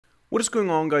What is going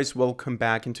on, guys? Welcome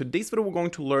back. In today's video we're going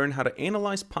to learn how to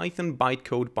analyze Python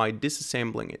bytecode by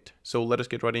disassembling it. So let us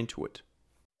get right into it.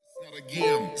 It's not a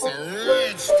game, it's a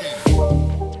rich thing.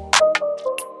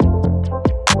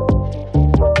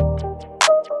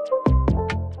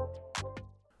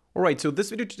 Alright, so this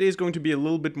video today is going to be a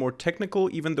little bit more technical,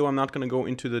 even though I'm not going to go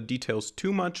into the details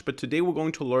too much, but today we're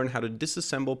going to learn how to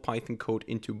disassemble Python code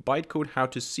into bytecode, how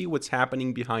to see what's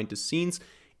happening behind the scenes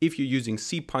if you're using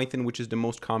CPython, which is the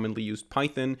most commonly used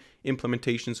Python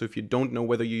implementation. So if you don't know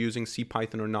whether you're using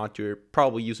CPython or not, you're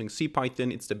probably using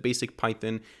CPython. It's the basic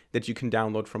Python that you can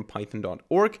download from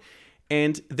python.org.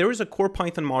 And there is a core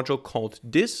Python module called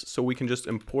dis, so we can just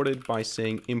import it by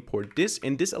saying import dis,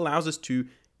 and this allows us to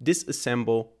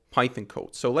disassemble Python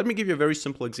code. So let me give you a very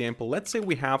simple example. Let's say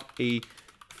we have a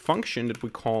function that we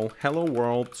call hello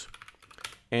world,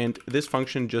 and this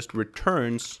function just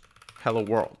returns hello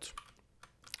world.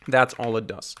 That's all it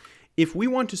does. If we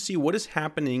want to see what is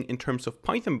happening in terms of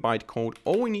Python bytecode,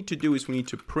 all we need to do is we need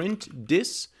to print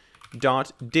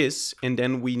dis.dis, and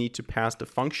then we need to pass the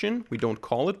function. We don't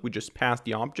call it, we just pass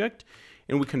the object,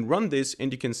 and we can run this,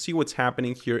 and you can see what's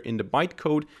happening here in the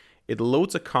bytecode. It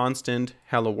loads a constant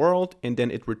hello world, and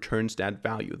then it returns that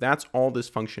value. That's all this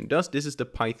function does. This is the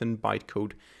Python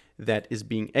bytecode that is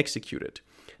being executed.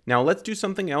 Now let's do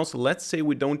something else. Let's say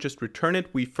we don't just return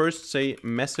it. We first say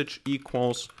message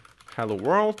equals hello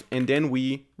world, and then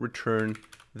we return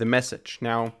the message.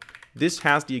 Now this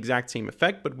has the exact same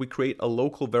effect, but we create a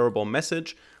local variable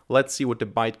message. Let's see what the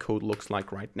bytecode looks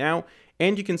like right now.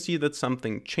 And you can see that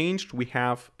something changed. We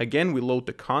have, again, we load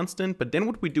the constant, but then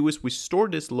what we do is we store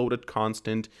this loaded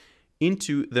constant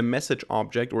into the message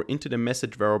object or into the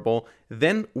message variable.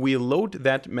 Then we load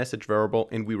that message variable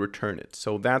and we return it.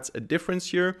 So that's a difference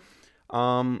here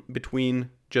between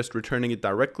just returning it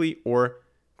directly or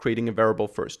creating a variable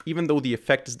first. Even though the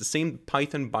effect is the same, the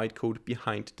Python bytecode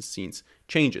behind the scenes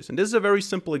changes. And this is a very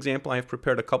simple example. I have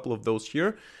prepared a couple of those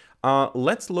here.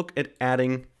 Let's look at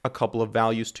adding a couple of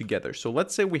values together. So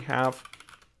let's say we have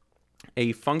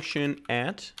a function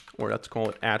add, or let's call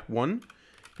it add1.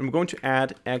 I'm going to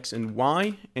add x and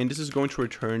y, and this is going to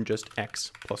return just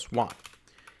x plus y.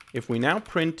 If we now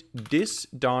print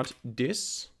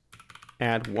dis.dis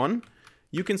add1,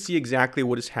 you can see exactly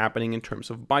what is happening in terms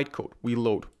of bytecode. We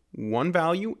load one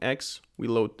value, x, we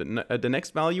load the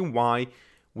next value, y,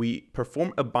 we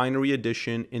perform a binary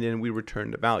addition, and then we return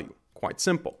the value. Quite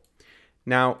simple.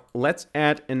 Now let's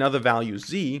add another value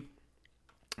z,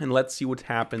 and let's see what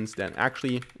happens then.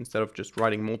 Actually, instead of just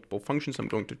writing multiple functions, I'm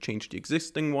going to change the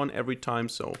existing one every time.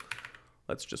 So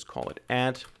let's just call it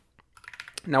add.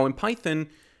 Now in Python,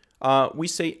 we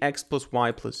say x plus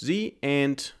y plus z,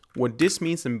 and what this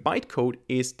means in bytecode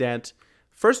is that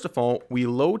first of all, we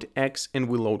load x and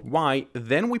we load y,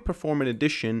 then we perform an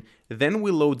addition, then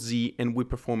we load z and we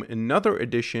perform another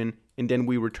addition, and then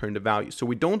we return the value. So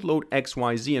we don't load x,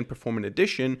 y, z and perform an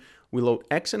addition. We load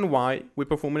x and y, we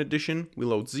perform an addition, we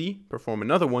load z, perform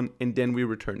another one, and then we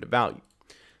return the value.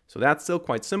 So that's still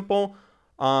quite simple.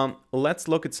 Let's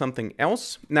look at something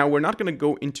else. Now we're not going to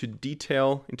go into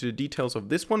the details of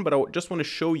this one, but I just want to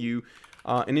show you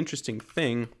an interesting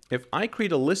thing. If I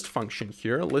create a list function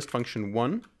here, list function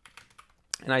 1,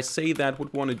 and I say that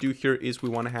what we want to do here is we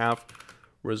want to have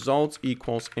results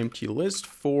equals empty list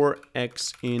for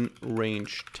x in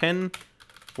range 10.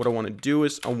 What I want to do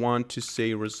is I want to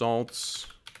say results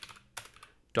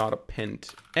dot append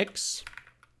x,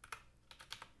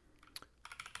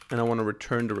 and I want to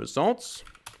return the results.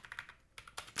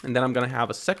 And then I'm going to have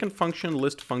a second function,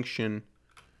 list function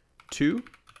 2.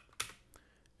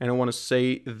 And I want to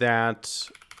say that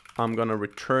I'm going to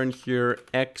return here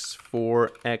x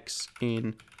for x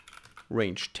in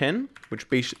range 10, which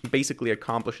basically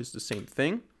accomplishes the same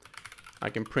thing. I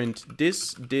can print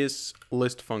dis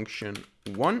list function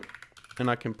 1, and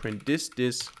I can print dis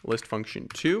list function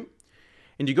 2.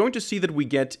 And you're going to see that we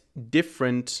get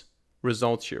different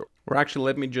results here. Or actually,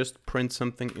 let me just print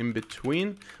something in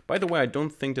between. By the way, I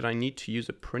don't think that I need to use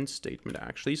a print statement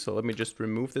actually, so let me just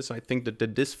remove this. I think that the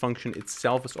dis function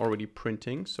itself is already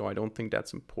printing, so I don't think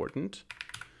that's important.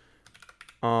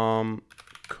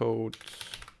 Code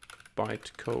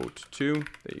bytecode 2, there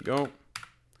you go,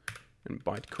 and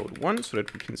bytecode 1, so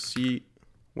that we can see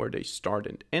where they start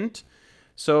and end.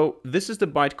 So this is the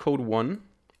bytecode 1.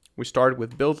 We start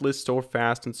with build list, store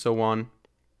fast, and so on.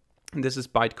 And this is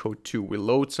bytecode 2. We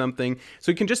load something.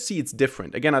 So you can just see it's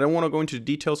different. Again, I don't want to go into the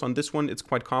details on this one. It's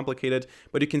quite complicated,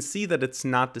 but you can see that it's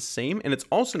not the same. And it's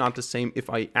also not the same if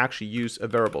I actually use a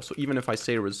variable. So even if I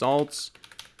say results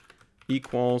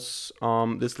equals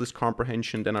this list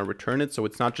comprehension, then I return it. So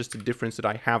it's not just a difference that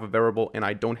I have a variable and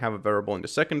I don't have a variable in the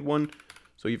second one.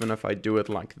 So even if I do it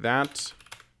like that,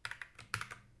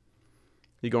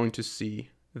 you're going to see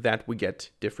that we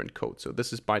get different code. So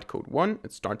this is bytecode 1,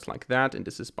 it starts like that, and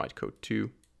this is bytecode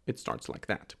 2, it starts like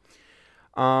that.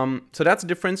 So that's the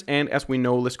difference, and as we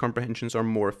know, list comprehensions are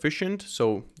more efficient,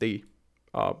 so they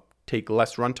take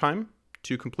less runtime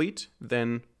to complete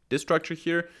than this structure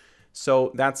here.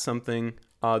 So that's something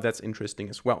that's interesting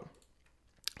as well.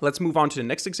 Let's move on to the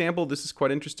next example. This is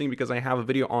quite interesting because I have a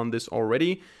video on this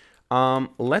already.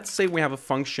 Let's say we have a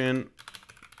function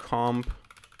comp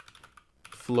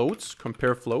floats,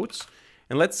 compare floats.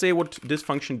 And let's say what this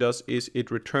function does is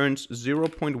it returns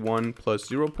 0.1 plus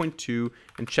 0.2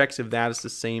 and checks if that is the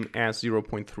same as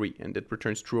 0.3, and it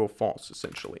returns true or false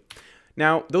essentially.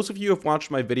 Now, those of you who have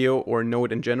watched my video or know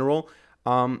it in general,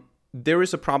 there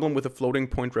is a problem with the floating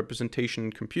point representation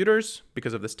in computers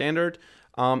because of the standard,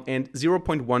 and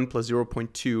 0.1 plus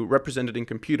 0.2 represented in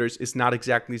computers is not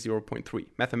exactly 0.3.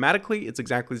 Mathematically, it's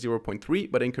exactly 0.3,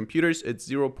 but in computers, it's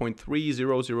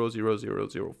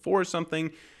 0.3000004 or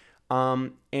something.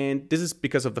 And this is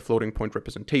because of the floating point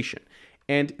representation.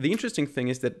 And the interesting thing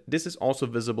is that this is also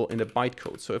visible in the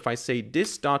bytecode. So if I say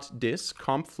dis.dis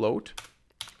comp floats,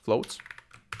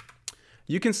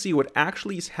 you can see what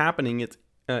actually is happening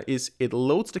is it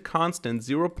loads the constant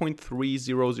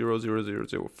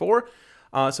 0.3000004.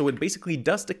 So it basically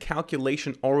does the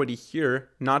calculation already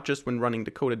here, not just when running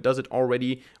the code. It does it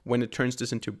already when it turns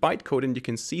this into bytecode. And you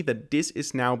can see that this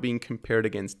is now being compared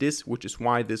against this, which is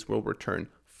why this will return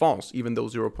false, even though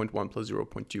 0.1 plus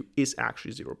 0.2 is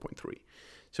actually 0.3.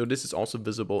 So this is also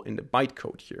visible in the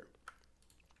bytecode here.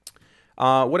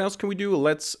 What else can we do?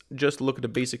 Let's just look at the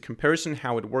basic comparison,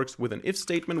 how it works with an if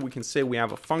statement. We can say we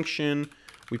have a function,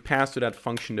 we pass to that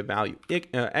function the value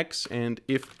x, and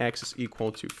if x is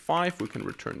equal to 5, we can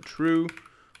return true.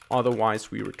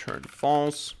 Otherwise, we return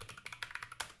false.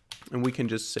 And we can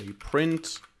just say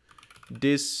print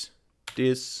this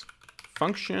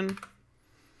function.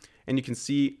 And you can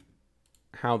see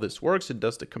how this works. It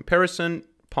does the comparison,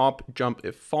 pop, jump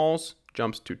if false,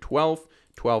 jumps to 12.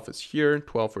 12 is here,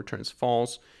 12 returns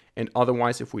false. And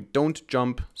otherwise, if we don't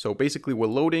jump, so basically we're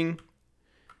loading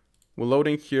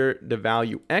here the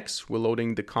value x, we're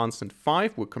loading the constant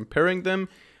 5, we're comparing them.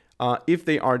 If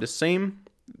they are the same,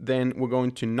 then we're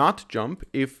going to not jump.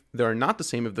 If they're not the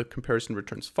same, if the comparison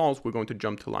returns false, we're going to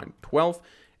jump to line 12,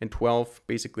 and 12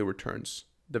 basically returns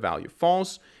the value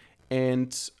false.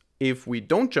 And if we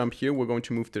don't jump here, we're going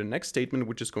to move to the next statement,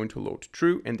 which is going to load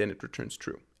true, and then it returns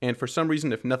true. And for some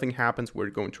reason, if nothing happens, we're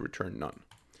going to return none.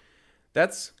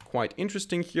 That's quite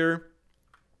interesting here.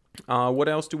 What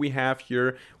else do we have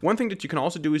here? One thing that you can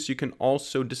also do is you can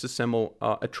also disassemble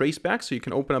a traceback. So you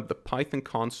can open up the Python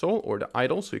console or the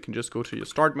idle. So you can just go to your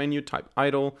start menu, type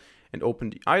idle, and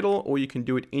open the idle, or you can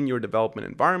do it in your development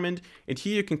environment. And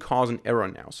here you can cause an error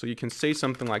now. So you can say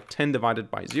something like 10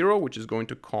 divided by 0, which is going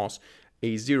to cause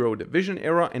a 0 division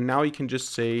error. And now you can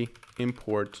just say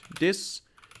import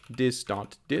dis.dis.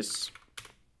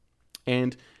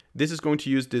 And this is going to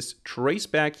use this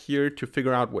traceback here to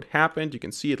figure out what happened. You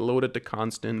can see it loaded the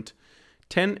constant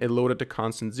 10, it loaded the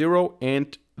constant 0,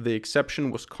 and the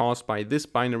exception was caused by this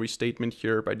binary statement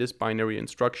here, by this binary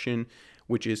instruction,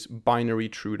 which is binary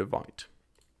true divide.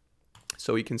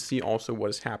 So you can see also what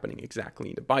is happening exactly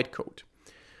in the bytecode.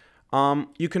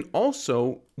 You can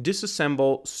also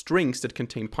disassemble strings that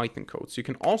contain Python code. So you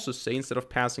can also say, instead of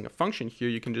passing a function here,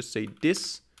 you can just say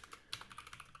dis.dis,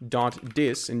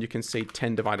 and you can say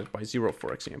 10 divided by 0,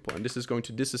 for example. And this is going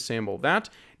to disassemble that.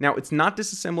 Now, it's not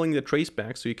disassembling the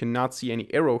traceback, so you cannot see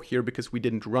any arrow here because we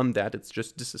didn't run that. It's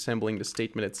just disassembling the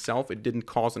statement itself. It didn't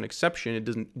cause an exception. It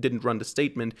didn't run the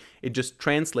statement. It just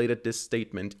translated this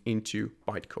statement into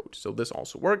bytecode. So this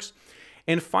also works.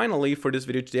 And finally, for this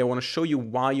video today, I want to show you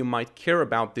why you might care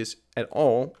about this at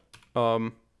all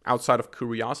outside of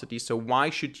curiosity. So why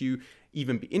should you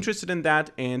even be interested in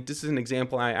that? And this is an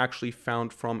example I actually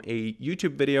found from a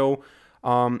YouTube video.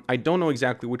 I don't know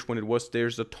exactly which one it was.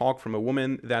 There's a talk from a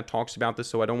woman that talks about this,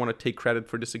 so I don't want to take credit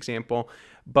for this example.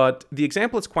 But the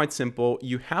example is quite simple.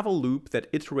 You have a loop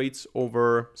that iterates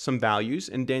over some values,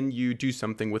 and then you do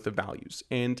something with the values.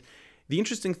 And the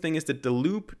interesting thing is that the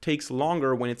loop takes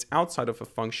longer when it's outside of a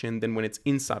function than when it's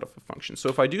inside of a function. So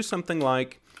if I do something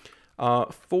like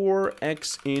for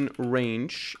x in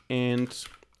range, and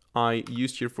I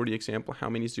used here for the example, how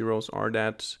many zeros are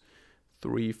that?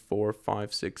 3, 4,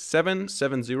 5, 6, 7.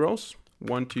 7 zeros.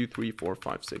 1, 2, 3, 4,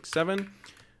 5, 6, 7.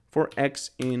 For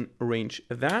x in range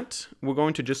that, we're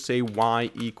going to just say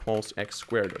y equals x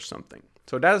squared or something.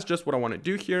 So that is just what I want to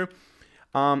do here.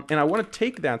 And I want to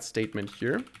take that statement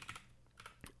here,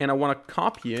 and I want to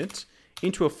copy it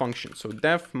into a function. So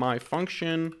def my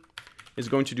function is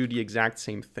going to do the exact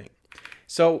same thing.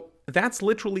 So that's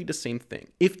literally the same thing.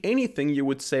 If anything, you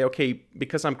would say, okay,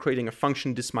 because I'm creating a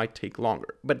function, this might take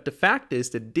longer. But the fact is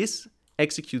that this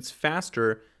executes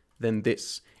faster than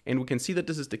this. And we can see that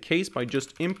this is the case by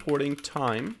just importing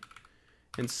time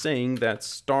and saying that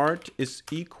start is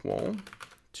equal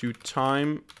to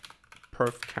time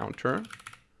perf counter.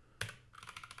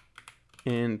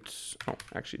 And, oh,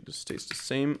 actually this stays the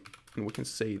same. And we can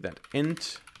say that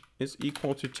end is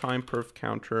equal to time perf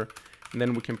counter. And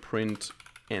then we can print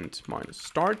end minus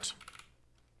start.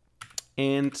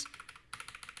 And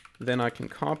then I can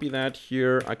copy that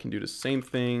here. I can do the same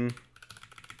thing.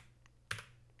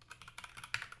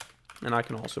 And I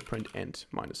can also print end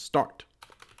minus start.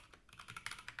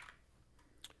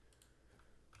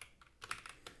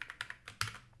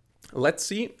 Let's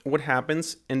see what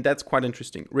happens, and that's quite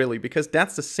interesting, really, because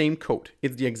that's the same code.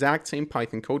 It's the exact same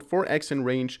Python code for X in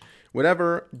range,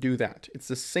 whatever, do that. It's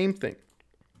the same thing.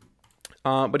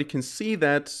 But you can see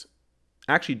that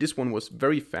actually this one was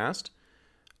very fast.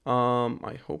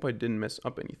 I hope I didn't mess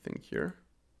up anything here.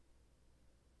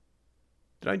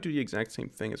 Did I do the exact same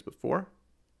thing as before?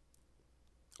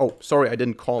 Oh, sorry, I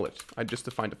didn't call it. I just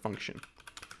defined a function.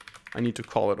 I need to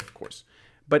call it, of course.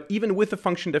 But even with the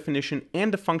function definition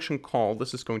and the function call,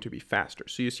 this is going to be faster.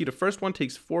 So you see the first one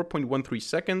takes 4.13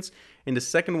 seconds, and the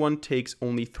second one takes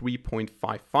only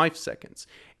 3.55 seconds.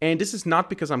 And this is not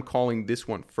because I'm calling this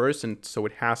one first, and so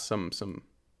it has some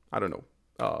I don't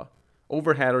know,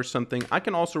 overhead or something. I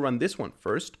can also run this one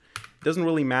first. It doesn't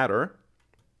really matter.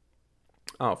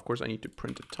 Of course, I need to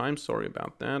print the time. Sorry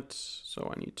about that.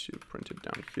 So I need to print it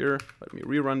down here. Let me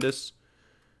rerun this.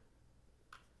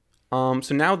 So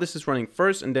now this is running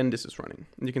first, and then this is running.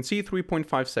 And you can see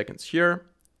 3.5 seconds here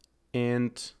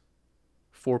and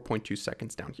 4.2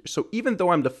 seconds down here. So even though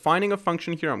I'm defining a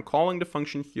function here, I'm calling the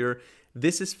function here,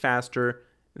 this is faster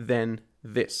than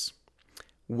this.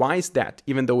 Why is that,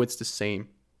 even though it's the same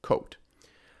code?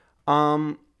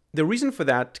 The reason for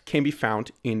that can be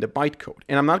found in the bytecode.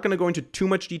 And I'm not going to go into too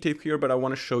much detail here, but I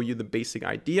want to show you the basic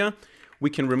idea. We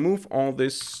can remove all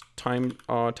this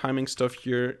timing stuff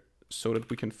here so that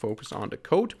we can focus on the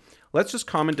code. Let's just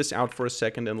comment this out for a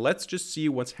second, and let's just see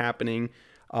what's happening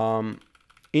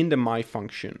in the my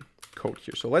function code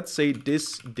here. So let's say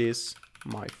this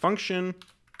my function,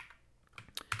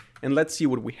 and let's see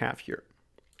what we have here.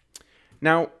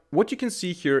 Now, what you can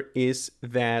see here is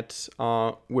that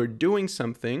we're doing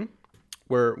something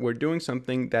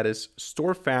that is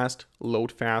store fast,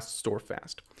 load fast, store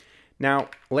fast. Now,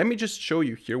 let me just show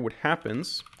you here what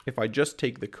happens if I just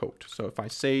take the code. So if I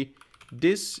say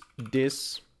this,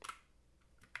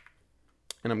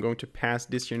 and I'm going to pass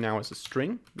this here now as a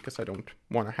string because I don't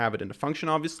want to have it in the function,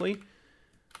 obviously.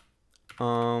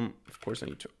 Of course, I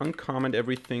need to uncomment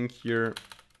everything here.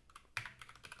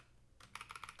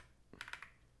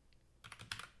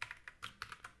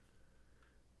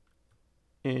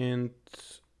 And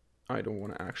I don't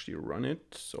want to actually run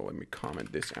it, so let me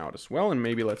comment this out as well, and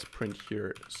maybe let's print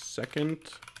here second.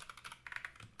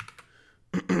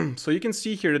 So you can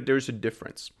see here that there's a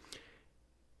difference.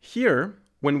 Here,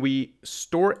 when we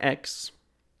store X,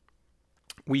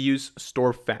 we use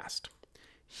store fast.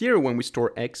 Here, when we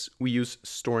store X, we use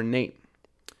store name.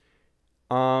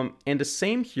 And the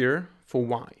same here for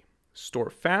Y, store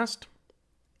fast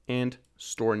and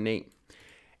store name.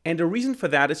 And the reason for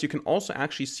that is you can also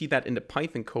actually see that in the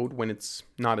Python code when it's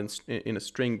not in a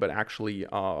string, but actually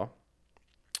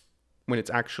when it's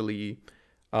actually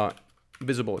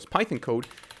visible as Python code.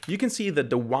 You can see that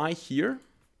the Y here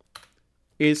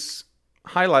is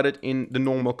highlighted in the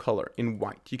normal color in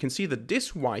white. You can see that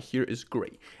this Y here is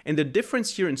gray. And the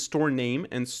difference here in store name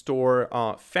and store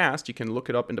fast, you can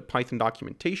look it up in the Python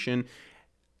documentation.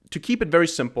 To keep it very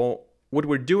simple, what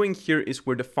we're doing here is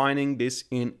we're defining this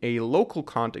in a local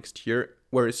context here,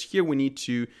 whereas here we need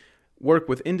to work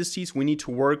with indices, we need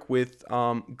to work with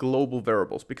global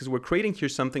variables, because we're creating here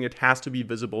something that has to be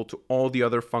visible to all the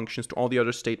other functions, to all the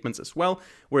other statements as well,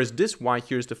 whereas this Y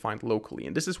here is defined locally.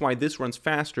 And this is why this runs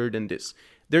faster than this.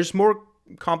 There's more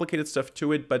complicated stuff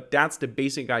to it, but that's the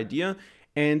basic idea.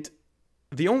 And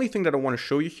the only thing that I want to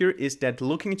show you here is that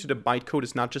looking into the bytecode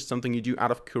is not just something you do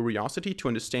out of curiosity to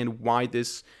understand why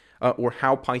this or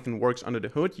how Python works under the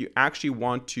hood. You actually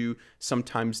want to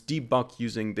sometimes debug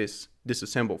using this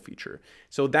disassemble feature.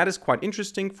 So that is quite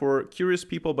interesting for curious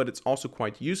people, but it's also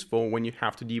quite useful when you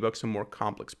have to debug some more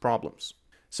complex problems.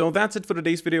 So that's it for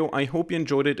today's video. I hope you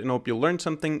enjoyed it and hope you learned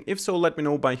something. If so, let me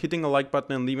know by hitting a like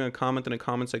button and leaving a comment in the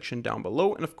comment section down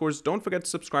below. And of course, don't forget to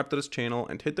subscribe to this channel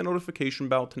and hit the notification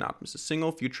bell to not miss a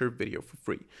single future video for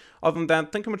free. Other than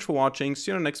that, thank you much for watching. See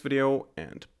you in the next video,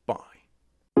 and